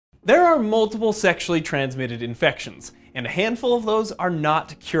There are multiple sexually transmitted infections, and a handful of those are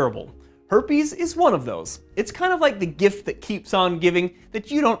not curable. Herpes is one of those. It's kind of like the gift that keeps on giving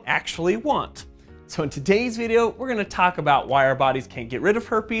that you don't actually want. So in today's video, we're going to talk about why our bodies can't get rid of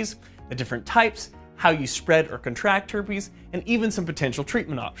herpes, the different types, how you spread or contract herpes, and even some potential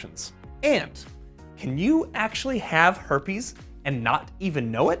treatment options. And can you actually have herpes and not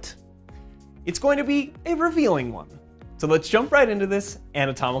even know it? It's going to be a revealing one. So let's jump right into this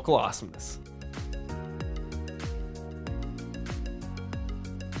anatomical awesomeness.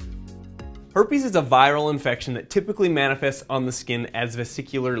 Herpes is a viral infection that typically manifests on the skin as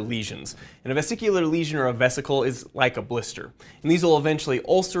vesicular lesions. And a vesicular lesion or a vesicle is like a blister. And these will eventually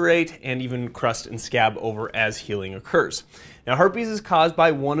ulcerate and even crust and scab over as healing occurs. Now, herpes is caused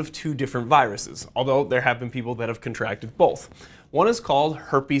by one of two different viruses, although there have been people that have contracted both. One is called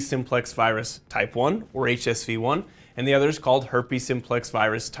herpes simplex virus type 1, or HSV1, and the other is called herpes simplex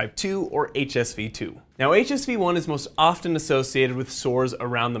virus type 2, or HSV2. Now, HSV1 is most often associated with sores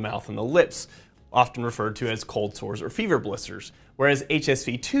around the mouth and the lips, often referred to as cold sores or fever blisters, whereas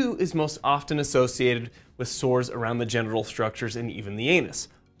HSV2 is most often associated with sores around the genital structures and even the anus.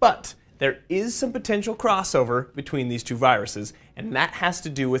 But there is some potential crossover between these two viruses, and that has to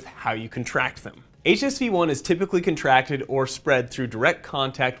do with how you contract them. HSV1 is typically contracted or spread through direct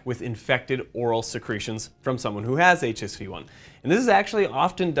contact with infected oral secretions from someone who has HSV1. And this is actually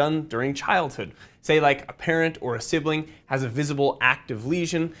often done during childhood. Say like a parent or a sibling has a visible active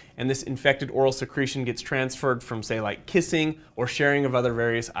lesion, and this infected oral secretion gets transferred from, say, like kissing or sharing of other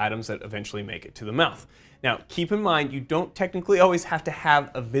various items that eventually make it to the mouth. Now, keep in mind, you don't technically always have to have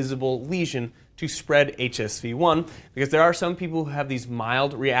a visible lesion to spread HSV1, because there are some people who have these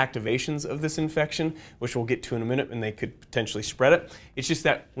mild reactivations of this infection, which we'll get to in a minute, and they could potentially spread it. It's just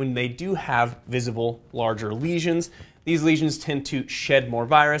that when they do have visible larger lesions, these lesions tend to shed more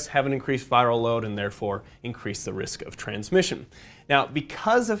virus, have an increased viral load, and therefore increase the risk of transmission. Now,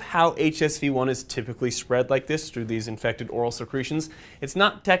 because of how HSV1 is typically spread like this through these infected oral secretions, it's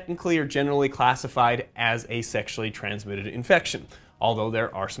not technically or generally classified as a sexually transmitted infection, although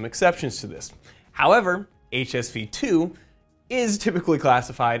there are some exceptions to this. However, HSV2 is typically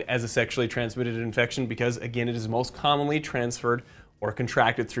classified as a sexually transmitted infection because, again, it is most commonly transferred or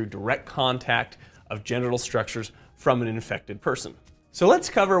contracted through direct contact of genital structures from an infected person. So let's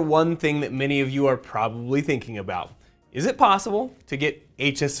cover one thing that many of you are probably thinking about. Is it possible to get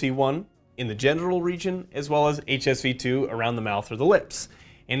HSV1 in the genital region as well as HSV2 around the mouth or the lips?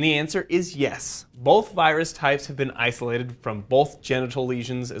 And the answer is yes. Both virus types have been isolated from both genital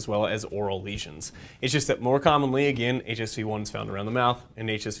lesions as well as oral lesions. It's just that more commonly, again, HSV1 is found around the mouth and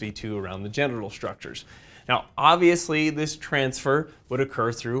HSV2 around the genital structures. Now, obviously, this transfer would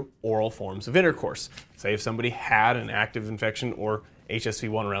occur through oral forms of intercourse. Say if somebody had an active infection or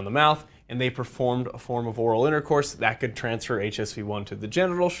HSV1 around the mouth and they performed a form of oral intercourse, that could transfer HSV1 to the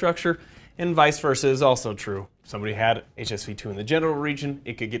genital structure, and vice versa is also true. If somebody had HSV2 in the genital region,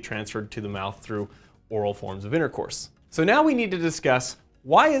 it could get transferred to the mouth through oral forms of intercourse. So now we need to discuss,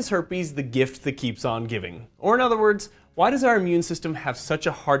 why is herpes the gift that keeps on giving? Or in other words, why does our immune system have such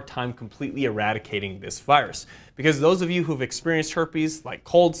a hard time completely eradicating this virus? Because those of you who've experienced herpes, like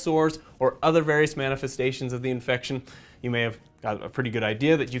cold sores or other various manifestations of the infection, you may have got a pretty good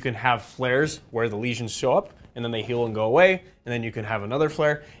idea that you can have flares where the lesions show up and then they heal and go away, and then you can have another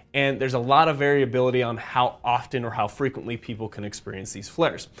flare. And there's a lot of variability on how often or how frequently people can experience these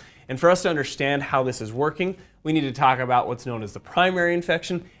flares. And for us to understand how this is working, we need to talk about what's known as the primary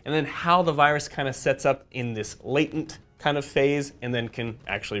infection, and then how the virus kind of sets up in this latent kind of phase and then can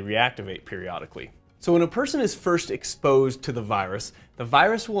actually reactivate periodically. So when a person is first exposed to the virus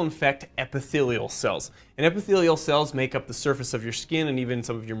will infect epithelial cells. And epithelial cells make up the surface of your skin and even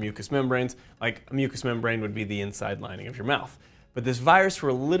some of your mucous membranes. Like a mucous membrane would be the inside lining of your mouth. But this virus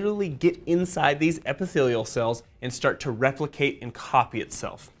will literally get inside these epithelial cells and start to replicate and copy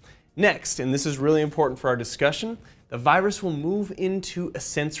itself. Next, and this is really important for our discussion, the virus will move into a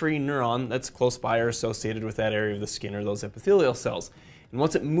sensory neuron that's close by or associated with that area of the skin or those epithelial cells. And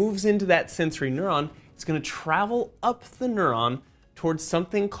once it moves into that sensory neuron, it's going to travel up the neuron towards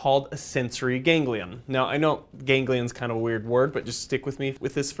something called a sensory ganglion. Now, I know ganglion's kind of a weird word, but just stick with me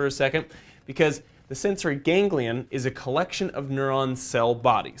with this for a second, because the sensory ganglion is a collection of neuron cell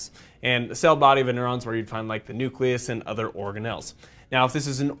bodies. And the cell body of a neuron is where you'd find like the nucleus and other organelles. Now, if this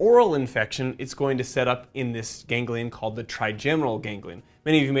is an oral infection, it's going to set up in this ganglion called the trigeminal ganglion.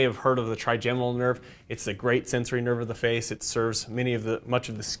 Many of you may have heard of the trigeminal nerve. It's a great sensory nerve of the face. It serves much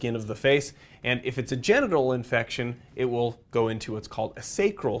of the skin of the face. And if it's a genital infection, it will go into what's called a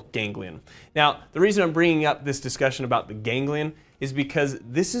sacral ganglion. Now, the reason I'm bringing up this discussion about the ganglion is because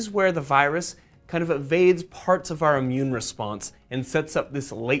this is where the virus kind of evades parts of our immune response and sets up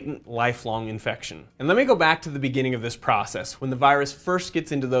this latent lifelong infection. And let me go back to the beginning of this process, when the virus first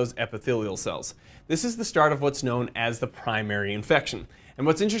gets into those epithelial cells. This is the start of what's known as the primary infection. And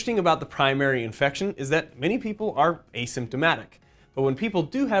what's interesting about the primary infection is that many people are asymptomatic. But when people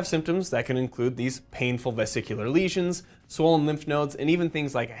do have symptoms, that can include these painful vesicular lesions, swollen lymph nodes, and even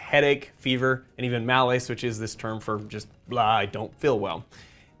things like a headache, fever, and even malaise, which is this term for just blah, I don't feel well.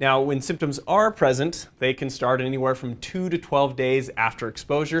 Now, when symptoms are present, they can start anywhere from 2 to 12 days after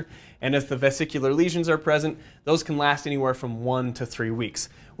exposure, and if the vesicular lesions are present, those can last anywhere from 1 to 3 weeks,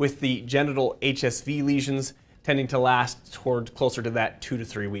 with the genital HSV lesions tending to last toward closer to that 2 to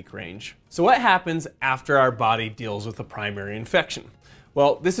 3 week range. So what happens after our body deals with a primary infection?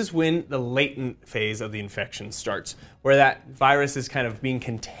 Well, this is when the latent phase of the infection starts, where that virus is kind of being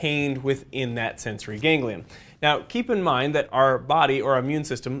contained within that sensory ganglion. Now, keep in mind that our body or our immune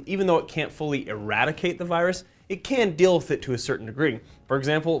system, even though it can't fully eradicate the virus, it can deal with it to a certain degree. For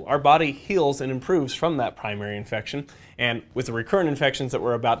example, our body heals and improves from that primary infection, and with the recurrent infections that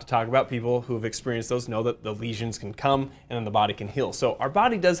we're about to talk about, people who have experienced those know that the lesions can come and then the body can heal. So our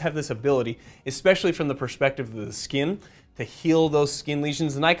body does have this ability, especially from the perspective of the skin, to heal those skin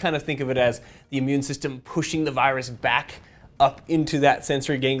lesions, and I kind of think of it as the immune system pushing the virus back up into that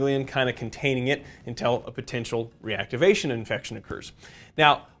sensory ganglion, kind of containing it until a potential reactivation infection occurs.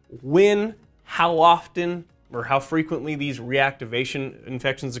 Now, when, how often, or how frequently these reactivation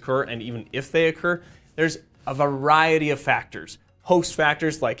infections occur, and even if they occur, there's a variety of factors. Host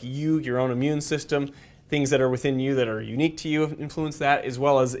factors like you, your own immune system, things that are within you that are unique to you influence that, as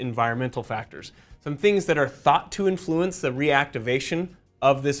well as environmental factors. Some things that are thought to influence the reactivation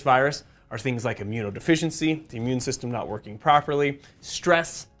of this virus are things like immunodeficiency, the immune system not working properly,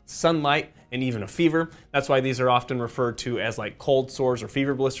 stress, sunlight, and even a fever. That's why these are often referred to as like cold sores or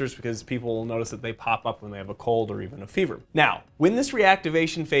fever blisters, because people will notice that they pop up when they have a cold or even a fever. Now, when this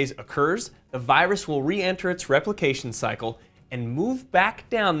reactivation phase occurs, the virus will re-enter its replication cycle and move back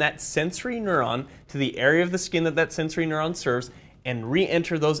down that sensory neuron to the area of the skin that that sensory neuron serves and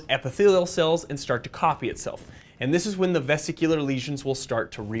re-enter those epithelial cells and start to copy itself. And this is when the vesicular lesions will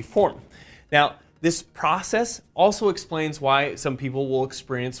start to reform. Now, this process also explains why some people will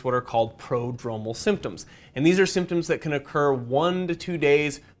experience what are called prodromal symptoms. And these are symptoms that can occur 1 to 2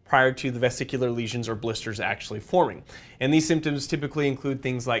 days prior to the vesicular lesions or blisters actually forming. And these symptoms typically include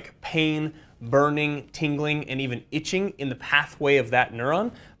things like pain, burning, tingling, and even itching in the pathway of that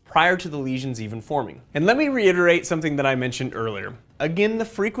neuron prior to the lesions even forming. And let me reiterate something that I mentioned earlier. Again, the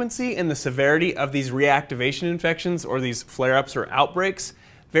frequency and the severity of these reactivation infections or these flare-ups or outbreaks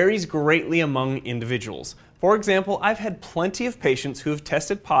varies greatly among individuals. For example, I've had plenty of patients who have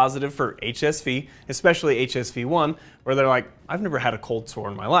tested positive for HSV, especially HSV1, where they're like, I've never had a cold sore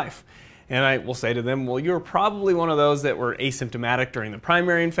in my life. And I will say to them, well, you're probably one of those that were asymptomatic during the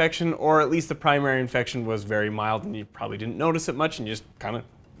primary infection, or at least the primary infection was very mild and you probably didn't notice it much and you just kind of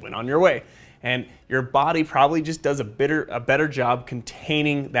went on your way. And your body probably just does a better job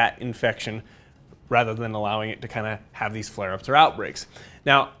containing that infection rather than allowing it to kind of have these flare-ups or outbreaks.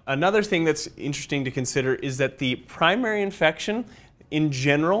 Now, another thing that's interesting to consider is that the primary infection, in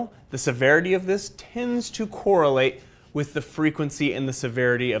general, the severity of this tends to correlate with the frequency and the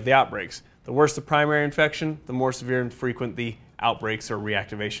severity of the outbreaks. The worse the primary infection, the more severe and frequent the outbreaks or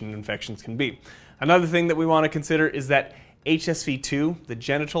reactivation infections can be. Another thing that we want to consider is that HSV2, the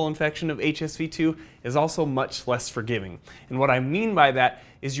genital infection of HSV2, is also much less forgiving. And what I mean by that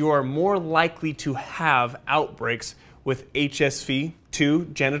is you are more likely to have outbreaks with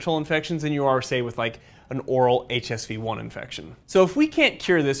HSV2 genital infections than you are, say, with like an oral HSV1 infection. So if we can't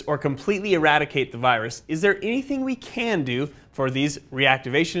cure this or completely eradicate the virus, is there anything we can do for these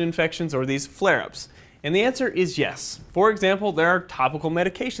reactivation infections or these flare-ups? And the answer is yes. For example, there are topical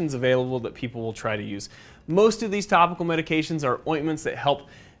medications available that people will try to use. Most of these topical medications are ointments that help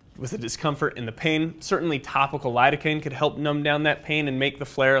with the discomfort and the pain. Certainly topical lidocaine could help numb down that pain and make the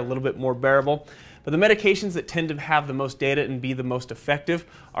flare a little bit more bearable. But the medications that tend to have the most data and be the most effective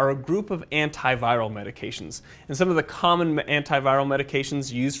are a group of antiviral medications. And some of the common antiviral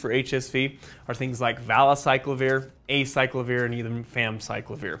medications used for HSV are things like valacyclovir, acyclovir, and even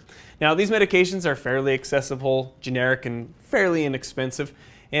famciclovir. Now, these medications are fairly accessible, generic, and fairly inexpensive,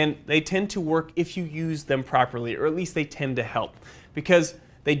 and they tend to work if you use them properly, or at least they tend to help, because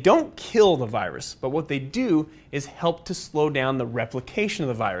they don't kill the virus, but what they do is help to slow down the replication of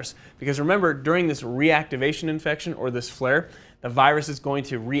the virus. Because remember, during this reactivation infection or this flare, the virus is going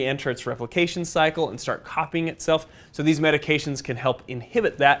to re-enter its replication cycle and start copying itself. So these medications can help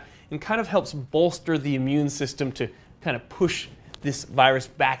inhibit that and kind of helps bolster the immune system to kind of push this virus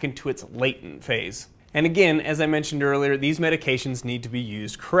back into its latent phase. And again, as I mentioned earlier, these medications need to be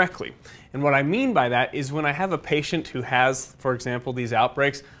used correctly. And what I mean by that is when I have a patient who has, for example, these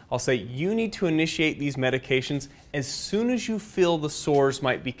outbreaks, I'll say you need to initiate these medications as soon as you feel the sores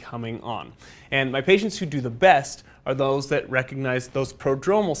might be coming on. And my patients who do the best are those that recognize those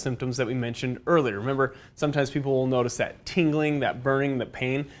prodromal symptoms that we mentioned earlier. Remember, sometimes people will notice that tingling, that burning, the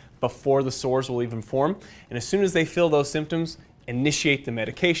pain before the sores will even form. And as soon as they feel those symptoms, initiate the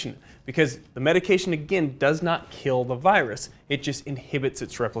medication, because the medication again does not kill the virus, it just inhibits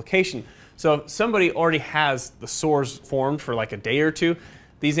its replication. So if somebody already has the sores formed for like a day or two,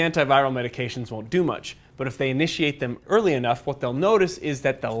 these antiviral medications won't do much. But if they initiate them early enough, what they'll notice is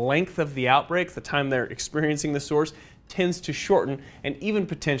that the length of the outbreak, the time they're experiencing the sores, tends to shorten and even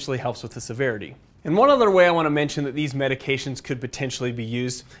potentially helps with the severity. And one other way I want to mention that these medications could potentially be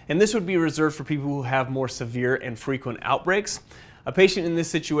used, and this would be reserved for people who have more severe and frequent outbreaks. A patient in this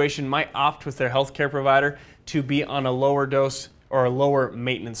situation might opt with their healthcare provider to be on a lower dose or a lower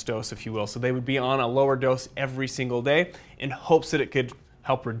maintenance dose, if you will. So they would be on a lower dose every single day in hopes that it could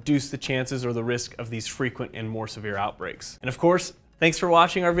help reduce the chances or the risk of these frequent and more severe outbreaks. And of course, thanks for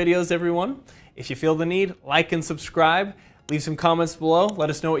watching our videos, everyone. If you feel the need, like and subscribe. Leave some comments below. Let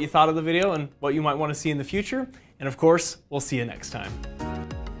us know what you thought of the video and what you might want to see in the future. And of course, we'll see you next time.